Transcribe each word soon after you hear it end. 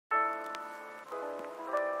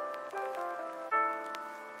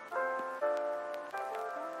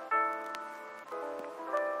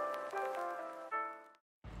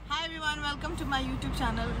welcome to my YouTube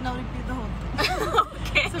channel. Now repeat the whole thing.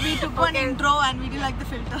 Okay. So we took one intro and we didn't like the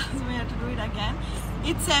filters, so we had to do it again.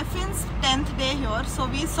 It's Efin's 10th day here, so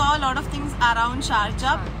we saw a lot of things around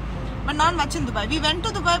Sharjah, but not much in Dubai. We went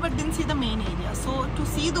to Dubai but didn't see the main area. So to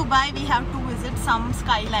see Dubai, we have to visit some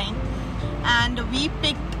skyline, and we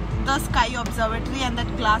picked the sky observatory and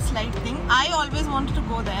that glass light thing. I always wanted to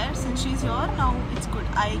go there. Since she's here, now it's good.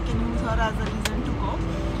 I can use her as a reason to go.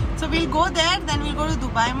 So we'll go there, then we'll go to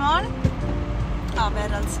Dubai Mall.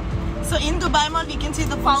 Where else? So in Dubai Mall we can see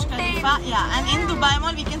the fountain. Khalifa. Yeah, and in Dubai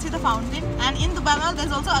Mall we can see the fountain. And in Dubai Mall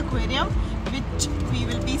there's also aquarium, which we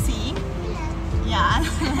will be seeing. Yeah,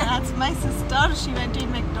 that's my sister. She went to eat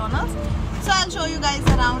McDonald's. So I'll show you guys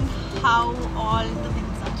around how all the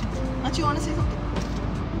things are. But you want to say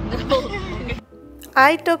something? Okay.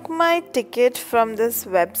 I took my ticket from this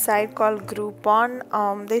website called Groupon.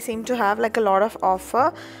 They seem to have like a lot of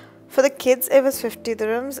offer. For the kids it was 50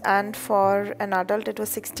 dirhams and for an adult it was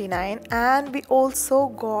 69, and we also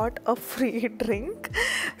got a free drink.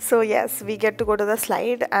 So yes, we get to go to the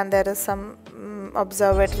slide and there is some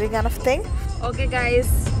observatory kind of thing. Okay guys,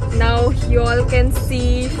 now you all can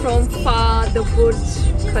see from far the Burj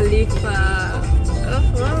Khalifa.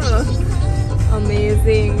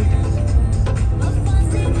 Amazing.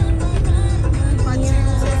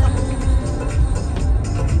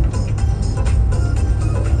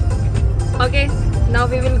 Okay, now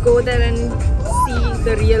we will go there and see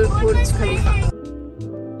the real Burj Khalifa.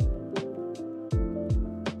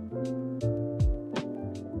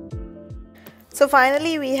 So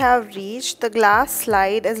finally we have reached. The glass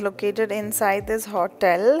slide is located inside this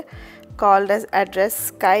hotel called as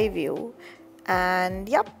Address Skyview, and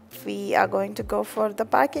yep, we are going to go for the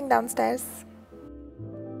parking downstairs.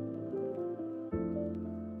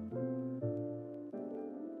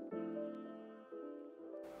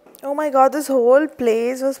 Oh my god, this whole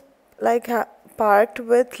place was like parked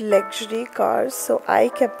with luxury cars, so I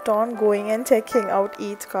kept on going and checking out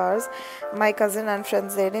each cars. My cousin and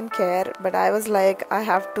friends, they didn't care, but I was like, I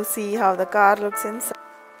have to see how the car looks inside.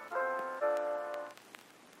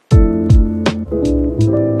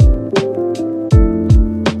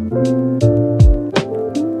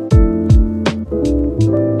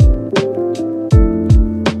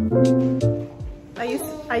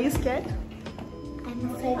 Are you scared?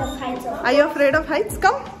 I'm afraid of heights. Are you afraid of heights?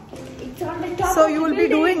 Come. It's on the top. So you will be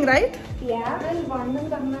doing, right? Yeah. Level 1.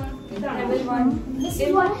 This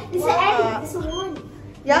is one. This is N. This is 1.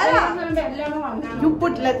 Yeah. You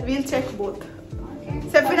put. We'll check both. Okay.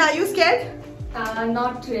 Sefin, are you scared?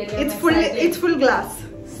 Not really. It's full glass.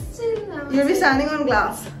 You'll be standing on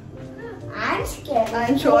glass. I'm scared.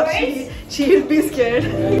 I'm sure she will be scared.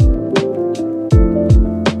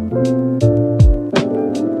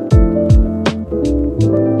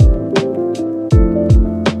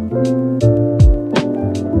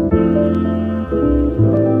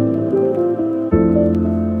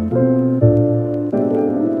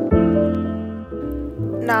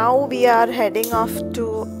 Now we are heading off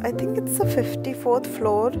to, I think it's the 54th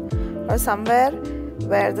floor or somewhere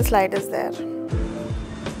where the slide is there. So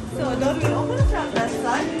door will open from that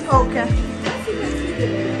side. Okay.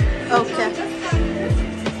 Okay.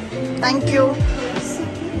 Thank you.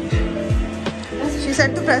 She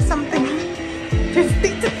said to press something.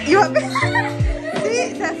 50th. You have been.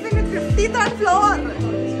 See, testing at 53rd floor.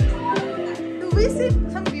 Do we see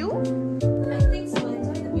some view? I think so.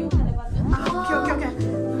 Enjoy the view. Okay.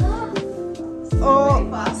 Oh.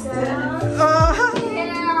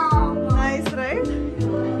 Nice, right?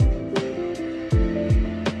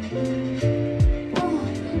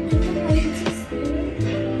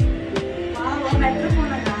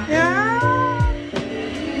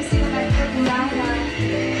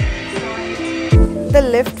 The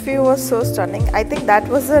lift view was so stunning. I think that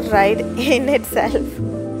was a ride in itself.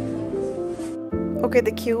 Okay,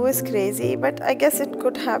 the queue is crazy, but I guess it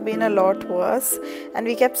could have been a lot worse, and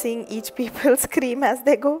we kept seeing each people scream as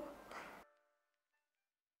they go.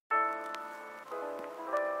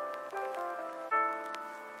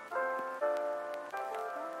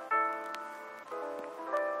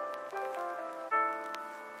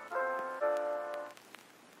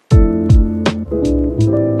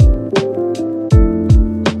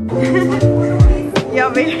 Yeah,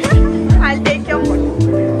 wait. I'll take your photo.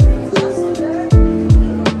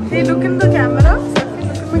 Hey, look in the camera.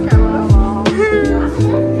 Look in the camera.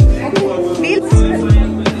 Please.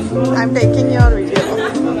 I'm taking your video.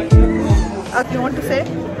 You want to say?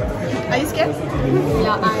 Are you scared?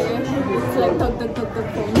 Yeah, I am. It's like thug for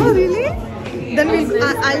me. Oh, really? Then we'll.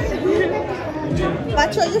 I'll.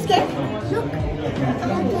 Pacho, are you scared? Look.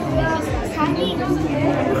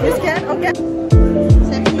 You scared? Okay.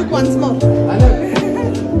 Look once more.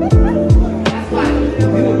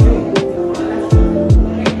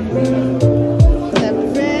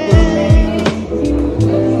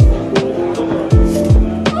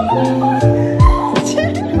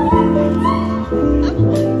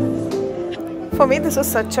 For me, this was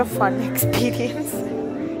such a fun experience. So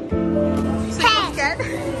you were scared?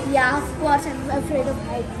 Yeah, of course, I'm afraid of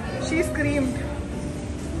heights. She screamed.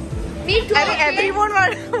 Me too. I think everyone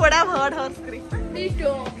would have heard her scream. Me too.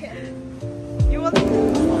 Okay. You were. No,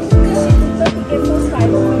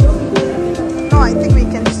 No, I think we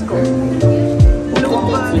can just go.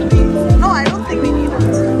 No, I don't think we need it.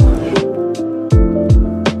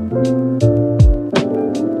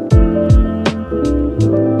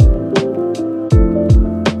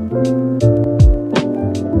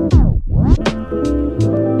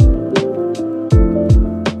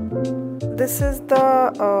 This is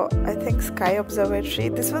the I think Sky Observatory.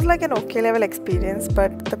 This was like an okay level experience,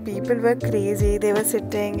 but the people were crazy. They were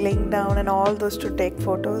sitting, laying down and all those to take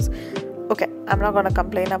photos. Okay, I'm not gonna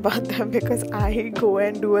complain about them because I go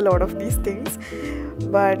and do a lot of these things.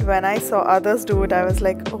 But when I saw others do it, I was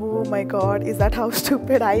like, oh my god, is that how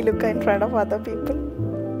stupid I look in front of other people?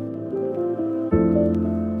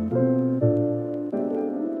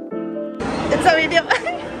 It's a video.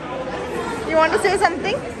 You want to say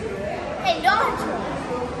something? Hey, don't.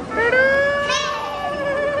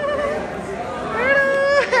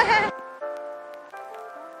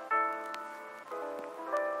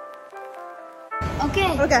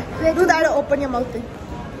 Okay. Okay, do that. Open your mouth.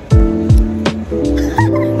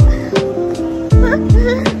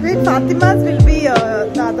 Wait, Fatima's will be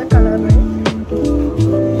the other color, right?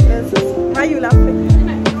 This is, why are you laughing?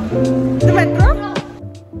 The metro?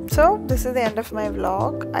 So this is the end of my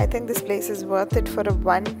vlog. I think this place is worth it for a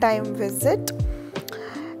one-time visit.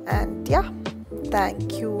 And yeah,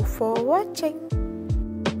 thank you for watching.